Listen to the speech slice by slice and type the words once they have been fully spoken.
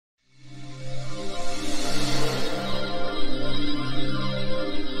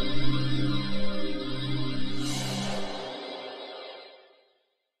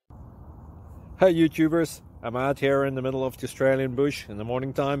Hey YouTubers, I'm out here in the middle of the Australian bush in the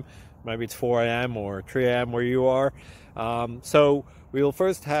morning time. Maybe it's 4 a.m. or 3 a.m. where you are. So we'll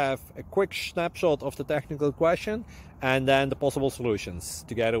first have a quick snapshot of the technical question and then the possible solutions,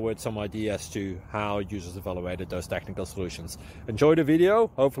 together with some ideas to how users evaluated those technical solutions. Enjoy the video,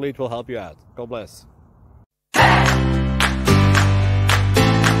 hopefully it will help you out. God bless.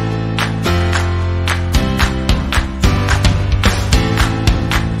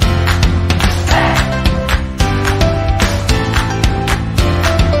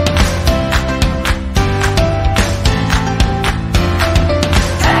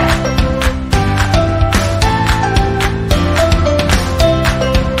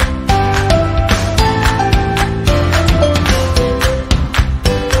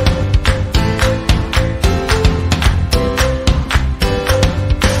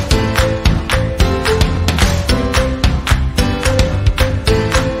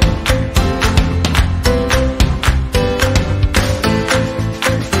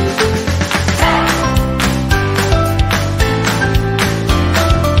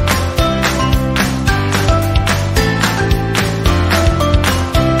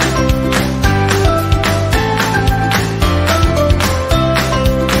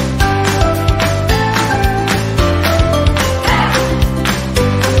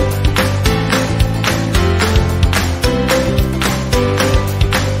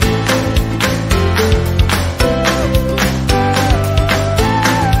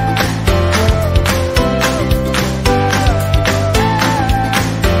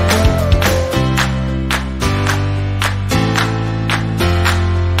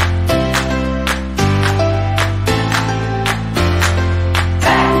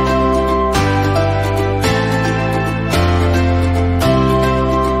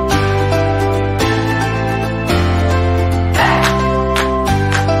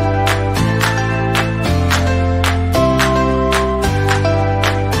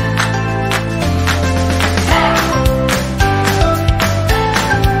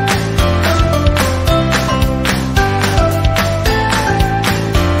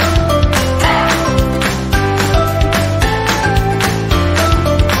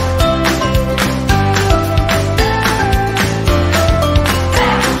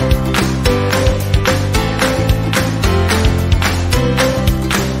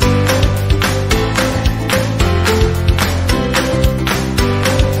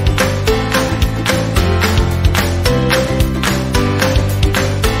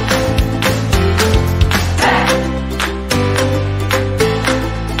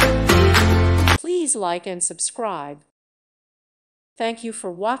 Please like and subscribe. Thank you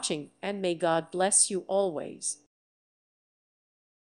for watching, and may God bless you always.